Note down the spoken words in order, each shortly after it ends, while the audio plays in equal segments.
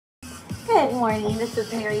Good morning, this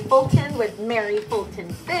is Mary Fulton with Mary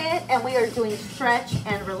Fulton Fit, and we are doing stretch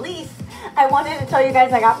and release. I wanted to tell you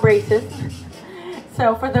guys I got braces.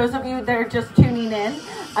 So for those of you that are just tuning in,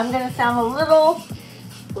 I'm going to sound a little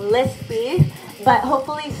lispy, but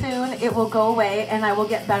hopefully soon it will go away and I will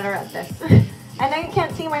get better at this. I know you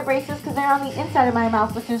can't see my braces because they're on the inside of my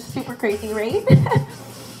mouth, which is super crazy, right?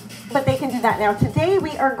 But they can do that now. Today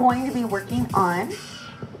we are going to be working on,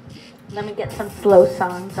 let me get some slow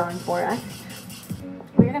songs on for us.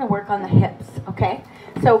 We're going to work on the hips, okay?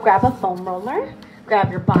 So grab a foam roller,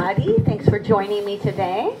 grab your body. Thanks for joining me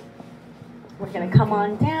today. We're going to come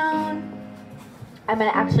on down. I'm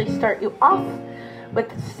going to actually start you off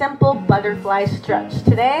with a simple butterfly stretch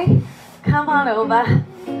today. Come on over.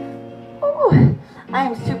 Ooh, I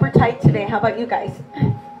am super tight today. How about you guys?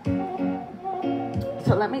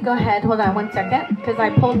 So let me go ahead. Hold on one second because I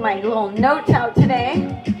pulled my little notes out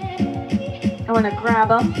today. I want to grab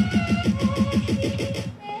them.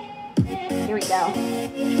 Here we go.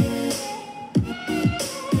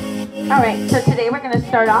 All right, so today we're going to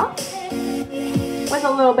start off with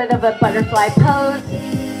a little bit of a butterfly pose.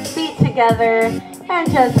 Feet together and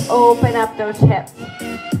just open up those hips.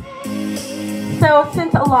 So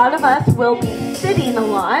since a lot of us will be sitting a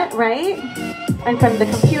lot, right? In front of the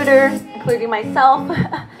computer, including myself,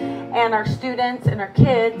 and our students and our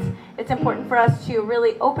kids, it's important for us to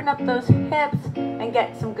really open up those hips and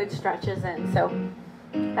get some good stretches in. So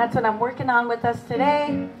that's what I'm working on with us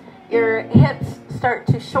today. Your hips start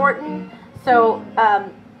to shorten, so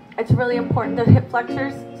it's really important, the hip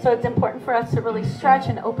flexors, so it's important for us to really stretch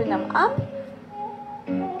and open them up.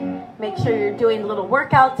 Make sure you're doing little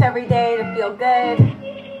workouts every day to feel good.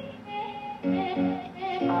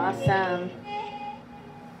 Awesome.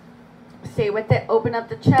 Stay with it. Open up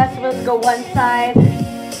the chest. Let's go one side.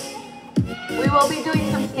 We will be doing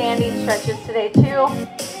some standing stretches today too.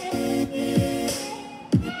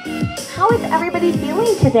 How is everybody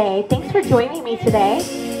feeling today? Thanks for joining me today.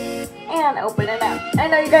 And open it up. I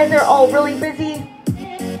know you guys are all really busy.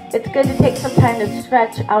 It's good to take some time to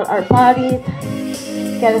stretch out our bodies.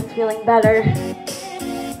 Get us feeling better.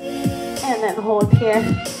 And then hold here.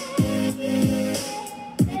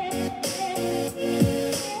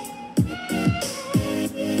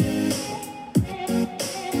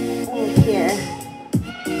 Here.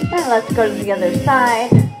 And let's go to the other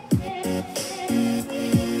side.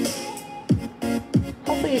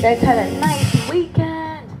 Hopefully you guys had a nice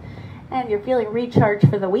weekend and you're feeling recharged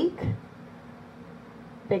for the week.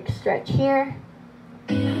 Big stretch here.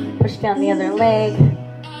 Push down the other leg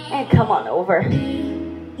and come on over.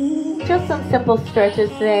 Just some simple stretches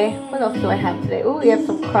today. What else do I have today? Oh, we have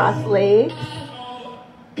some cross legs.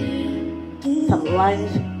 Some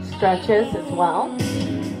lunge stretches as well.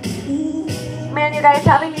 Man, you guys,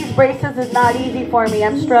 having these braces is not easy for me.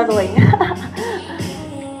 I'm struggling.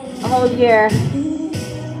 Oh, yeah.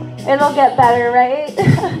 It'll get better, right?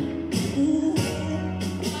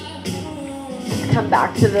 Let's come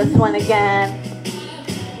back to this one again.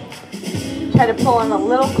 Try to pull in a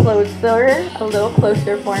little closer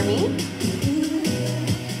for me.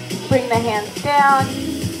 Bring the hands down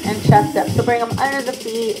and chest up. So bring them under the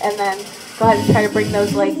feet and then go ahead and try to bring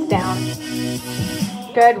those legs down.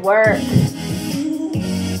 Good work.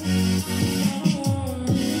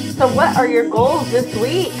 So what are your goals this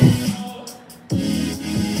week?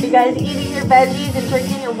 You guys eating your veggies and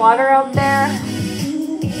drinking your water out there?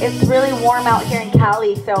 It's really warm out here in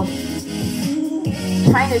Cali, so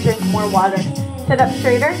trying to drink more water. Sit up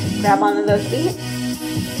straighter, grab onto those feet.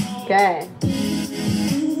 Good.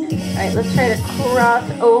 All right, let's try to cross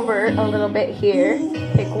over a little bit here.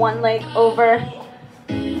 Take one leg over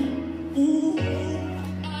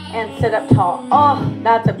and sit up tall. Oh,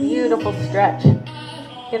 that's a beautiful stretch.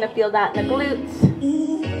 Gonna feel that in the glutes.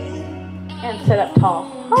 And sit up tall.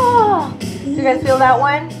 Oh, do you guys feel that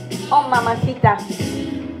one? Oh, mamacita.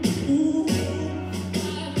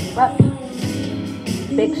 Up.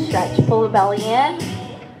 Big stretch. Pull the belly in.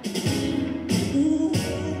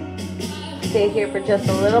 Stay here for just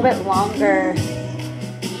a little bit longer.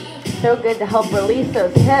 So good to help release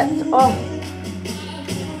those hips. Oh,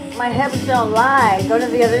 my hips don't lie. Go to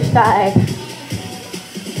the other side.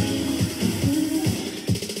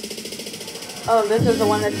 Oh, this is the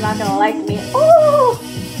one that's not going to like me. Oh,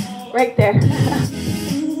 right there.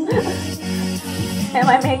 Am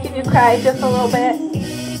I making you cry just a little bit?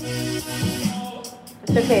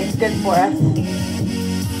 It's okay. It's good for us.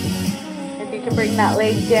 If you can bring that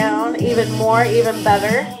leg down even more, even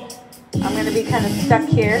better. I'm going to be kind of stuck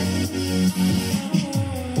here.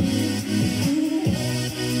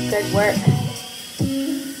 Good work.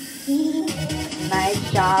 Nice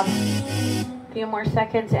job. A few more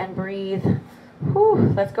seconds and breathe.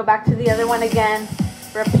 Whew. Let's go back to the other one again.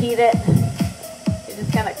 Repeat it. You're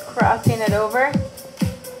just kind of crossing it over.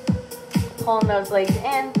 Pulling those legs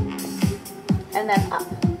in. And then up.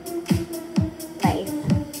 Nice.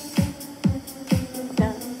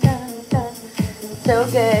 Dun, dun, dun. So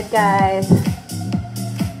good, guys.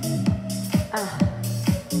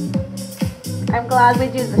 I'm glad we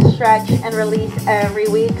do the stretch and release every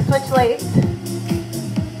week. Switch legs.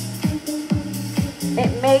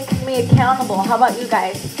 It makes me accountable. How about you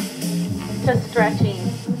guys? To stretching.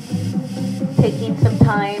 Taking some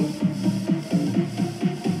time.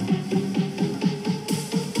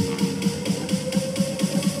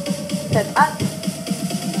 Set up.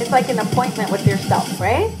 It's like an appointment with yourself,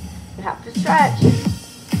 right? You have to stretch.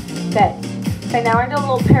 Good. Okay, now we're doing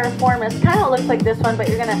a little piriformis. Kind of looks like this one, but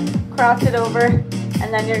you're going to cross it over,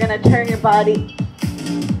 and then you're going to turn your body.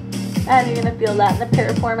 And you're going to feel that in the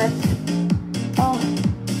piriformis. Oh.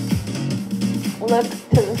 Look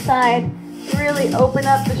to the side. Really open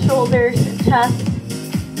up the shoulders and chest.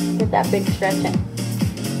 Get that big stretch in.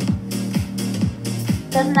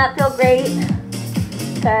 Doesn't that feel great?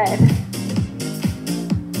 Good.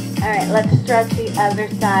 All right, let's stretch the other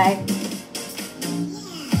side.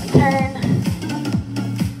 Turn.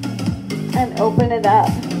 And open it up.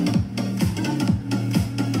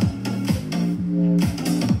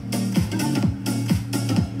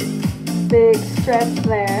 Big stretch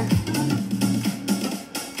there.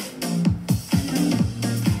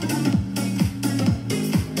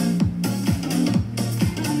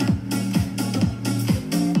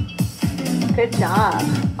 Good job.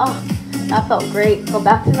 Oh, that felt great. Go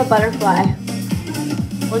back to the butterfly.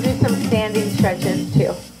 We'll do some standing stretches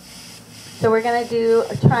too. So we're going to do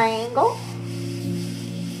a triangle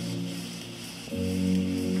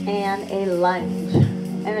and a lunge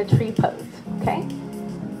and a tree pose, okay?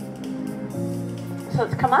 So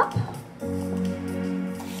let's come up.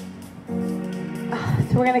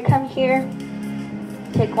 So we're going to come here,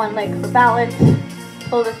 take one leg for balance,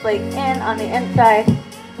 pull this leg in on the inside,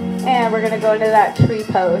 and we're going to go into that tree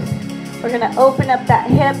pose. We're going to open up that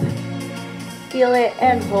hip, feel it,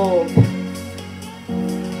 and hold.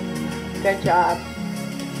 Good job.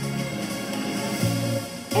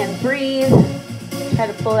 And breathe. Try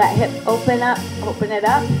to pull that hip open it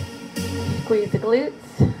up. Squeeze the glutes.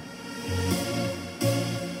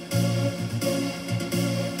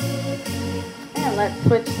 And let's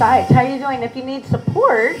switch sides. How are you doing? If you need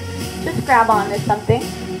support, just grab onto something.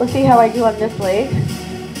 We'll see how I do on this leg.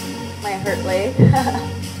 My hurt leg.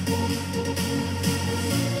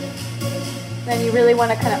 Then you really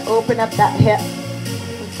want to kind of open up that hip.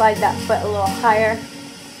 Slide that foot a little higher.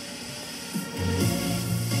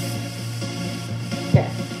 Okay.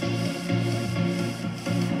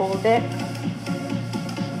 Hold it.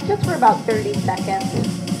 Just for about 30 seconds.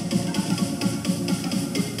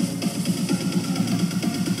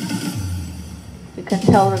 You can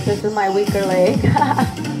tell that this is my weaker leg.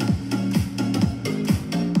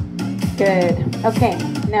 Good. Okay,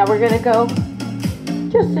 now we're going to go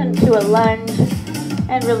just into a lunge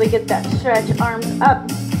and really get that stretch. Arms up.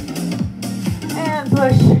 And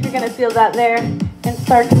push. You're going to feel that there. And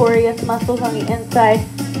sartorius muscles on the inside.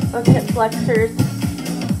 Those hip flexors.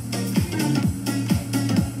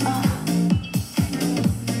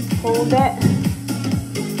 Hold it.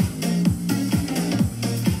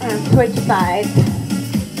 And switch sides.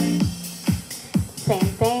 Same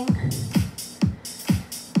thing.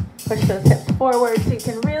 Push those hips forward so you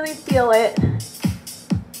can really feel it.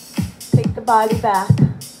 Take the body back.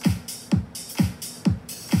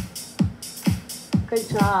 Good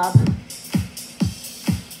job.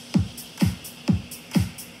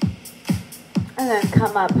 And then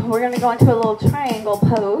come up. We're going to go into a little triangle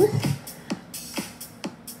pose.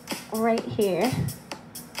 Right here.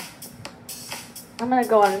 I'm going to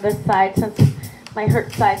go on this side since my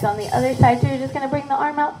hurt side's on the other side. So you're just going to bring the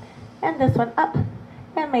arm out and this one up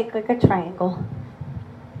and make like a triangle.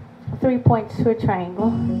 3 points to a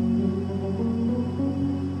triangle.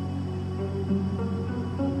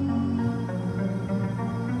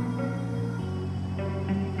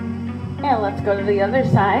 And let's go to the other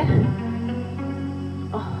side.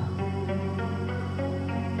 Oh.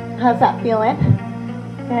 How's that feeling?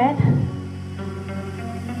 Good.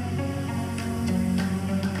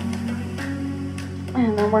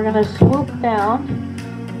 And then we're going to swoop down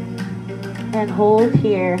and hold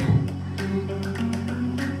here.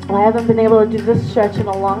 Well, I haven't been able to do this stretch in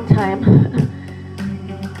a long time.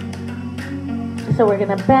 So we're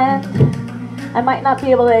going to bend. I might not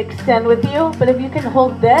be able to extend with you, but if you can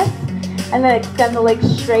hold this and then extend the legs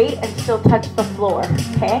straight and still touch the floor,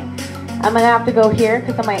 okay? I'm going to have to go here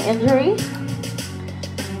because of my injury.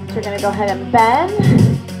 So you're going to go ahead and bend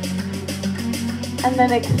and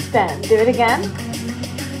then extend. Do it again.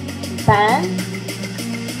 Bend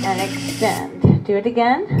and extend. Do it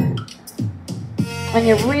again. When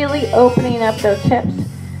you're really opening up those hips,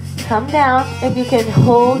 come down. If you can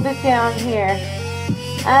hold it down here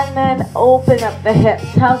and then open up the hips.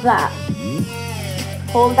 How's that?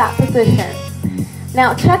 Hold that position.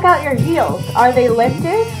 Now check out your heels. Are they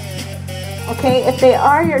lifted? Okay, if they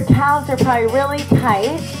are, your calves are probably really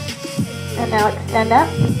tight. And now extend up.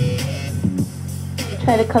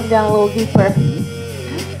 Try to come down a little deeper.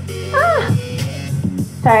 Ah!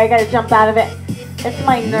 Sorry, I gotta jump out of it. It's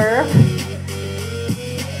my nerve.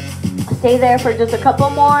 Stay there for just a couple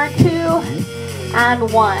more. 2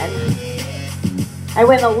 and 1. I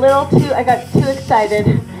went a little too, I got too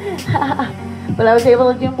excited. But I was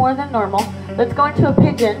able to do more than normal. Let's go into a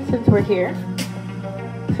pigeon since we're here.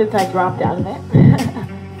 Since I dropped out of it.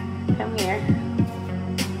 Come here.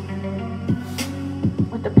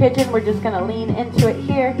 With the pigeon, we're just going to lean into it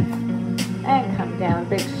here. And come down.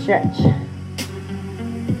 Big stretch.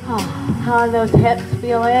 Oh, how are those hips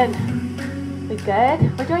feeling? We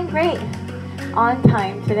good? We're doing great. On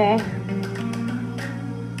time today.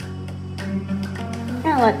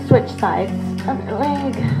 Now let's switch sides. Other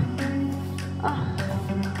leg. Oh.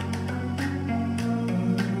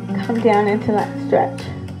 Come down into that stretch.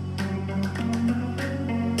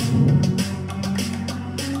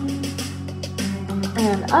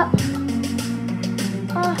 And up.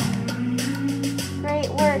 Oh, great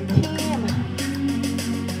work, team.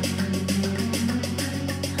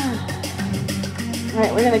 All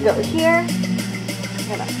right, we're going to go here.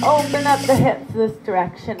 We're going to open up the hips this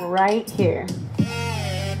direction right here.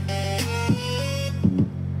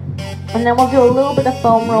 And then we'll do a little bit of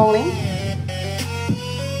foam rolling.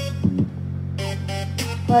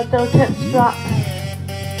 Let those hips drop.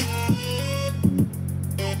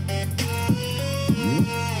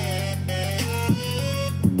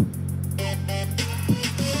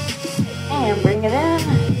 And bring it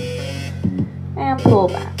in. And pull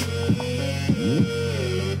back.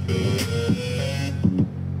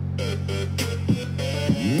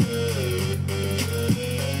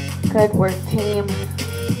 Good work, team.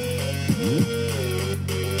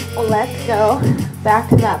 Let's go back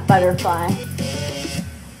to that butterfly.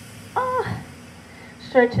 Oh,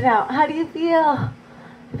 stretch it out. How do you feel?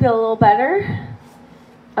 Feel a little better?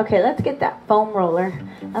 Okay, let's get that foam roller.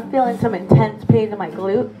 I'm feeling some intense pain in my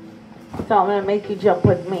glute. So I'm going to make you jump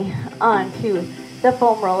with me onto the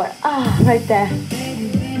foam roller. Ah, right there.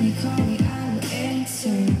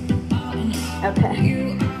 Okay.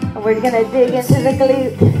 And we're going to dig into the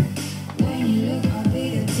glute.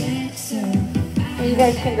 And you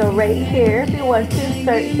guys can go right here if you want to.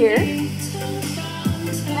 Start here. And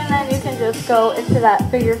then you can just go into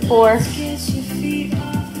that figure 4.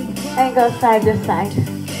 And go side to side.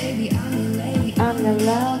 I'm the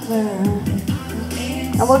lover.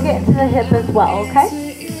 And we'll get into the hip as well, okay?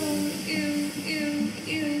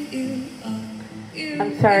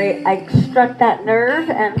 I'm sorry, I struck that nerve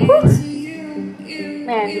and whew,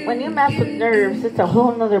 man, when you mess with nerves, it's a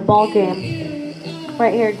whole nother ball game.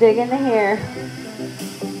 Right here, dig into here.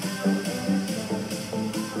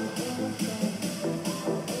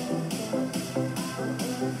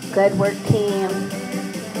 Good work, team.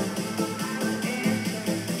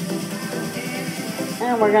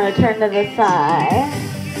 And we're going to turn to the side.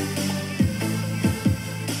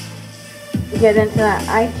 Get into that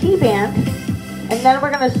IT band. And then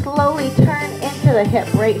we're going to slowly turn into the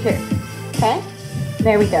hip right here. Okay?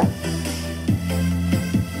 There we go.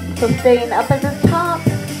 So staying up at the top.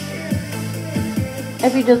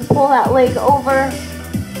 If you just pull that leg over.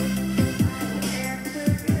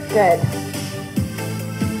 Good.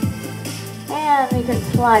 And you can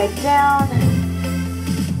slide down.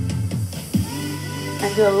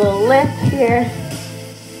 And do a little lift here.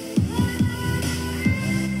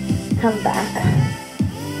 Come back.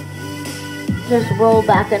 Just roll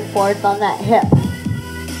back and forth on that hip.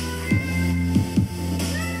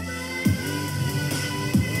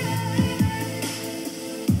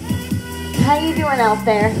 How you doing out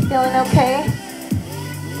there? Feeling okay?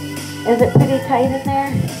 Is it pretty tight in there?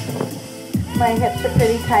 My hips are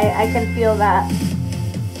pretty tight. I can feel that.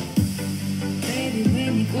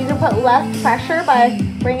 You can put less pressure by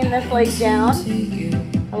bringing this leg down.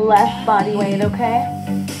 Less body weight, okay?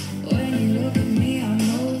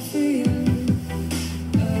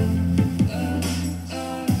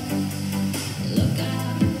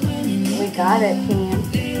 We got it, team.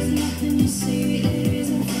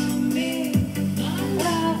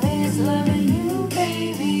 Love is loving you,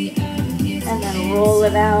 baby. And then roll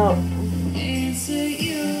it out.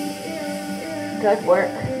 Good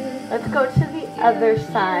work. Let's go to the other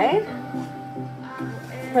side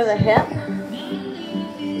for the hip.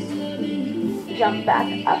 Jump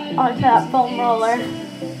back up onto that foam roller.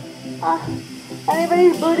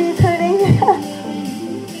 Anybody's booty's hurting?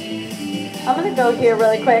 I'm gonna go here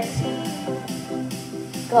really quick.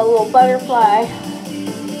 Got a little butterfly.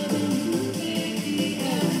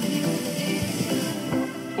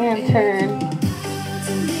 And turn.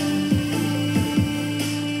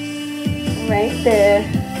 Right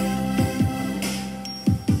there.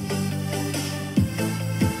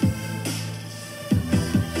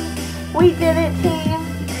 We did it, team.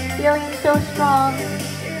 Feeling so strong.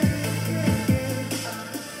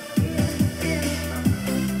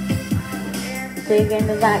 Dig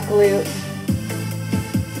into that glute.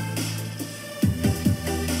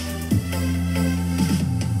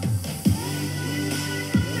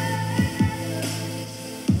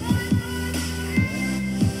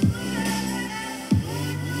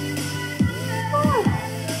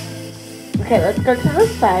 Okay, let's go to the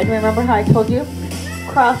side. Remember how I told you?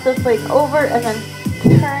 Cross this leg over and then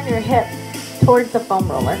turn your hip towards the foam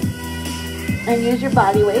roller. And use your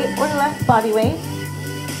body weight or less body weight.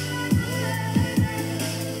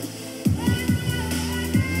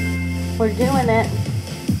 We're doing it.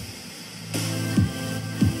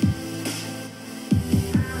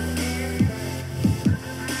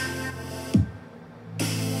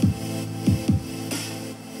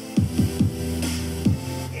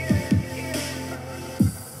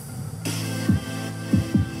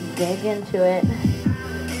 Dig into it.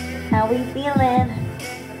 How we feeling?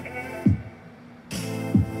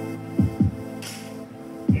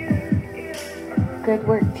 Good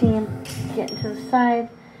work, team. Get to the side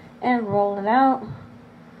and roll it out.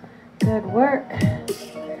 Good work.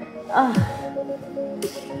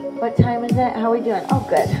 What time is it? How are we doing? Oh,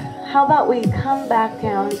 good. How about we come back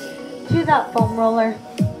down to that foam roller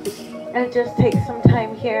and just take some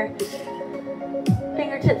time here.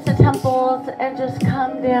 Fingertips to temples and just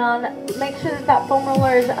come down. Make sure that that foam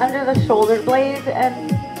roller is under the shoulder blades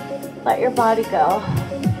and let your body go.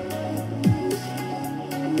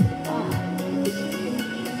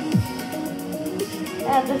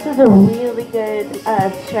 And this is a really good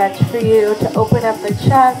stretch for you to open up the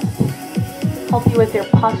chest, help you with your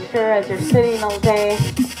posture as you're sitting all day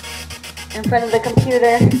in front of the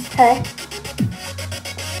computer, okay?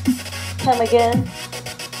 Come again.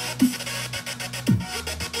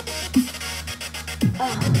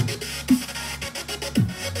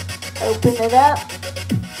 Open it up.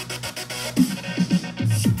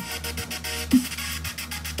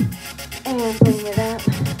 And bring it up.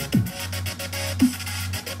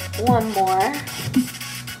 One more.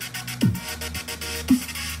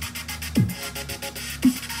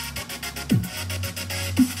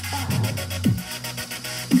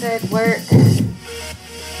 Good work.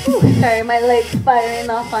 Whew, sorry, my leg's firing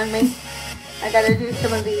off on me. I gotta do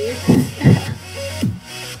some of these.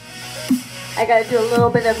 I gotta do a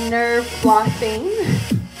little bit of nerve flossing.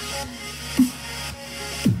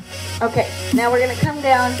 Okay, now we're gonna come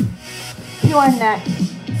down to our neck.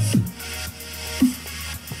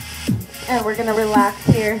 And we're gonna relax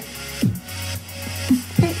here.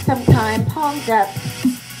 Take some time, palms up.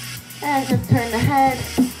 And just turn the head.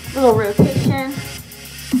 Little rotation.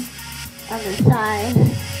 Other side.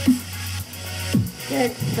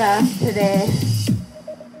 Good stuff today.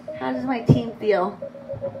 How does my team feel?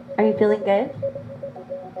 Are you feeling good?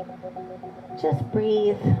 Just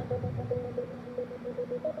breathe.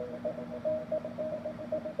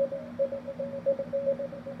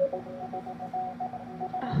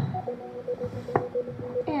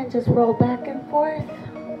 And just roll back and forth.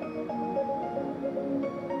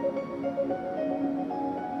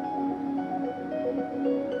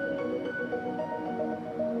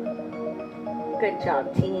 Good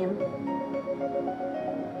job, team.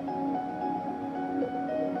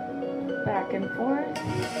 Back and forth.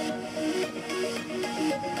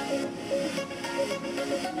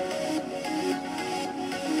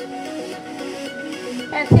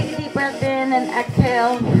 And take a deep breath in and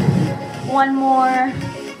exhale. One more.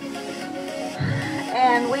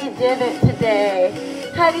 And we did it today.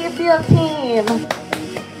 How do you feel, team?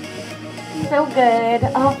 So good.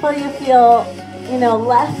 Hopefully you feel,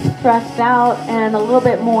 less stressed out and a little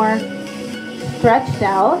bit more stretched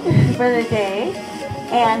out for the day.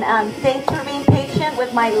 And thanks for being patient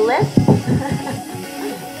with my lisp.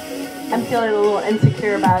 I'm feeling a little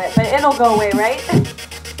insecure about it, but it'll go away, right?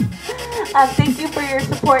 Thank you for your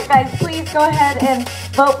support, guys. Please go ahead and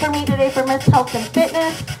vote for me today for Miss Health and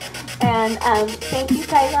Fitness. And thank you,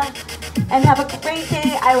 Kyla. And have a great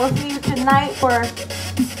day. I will see you tonight for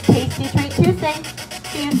Tasty Treat Tuesday.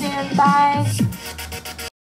 See you soon. Bye.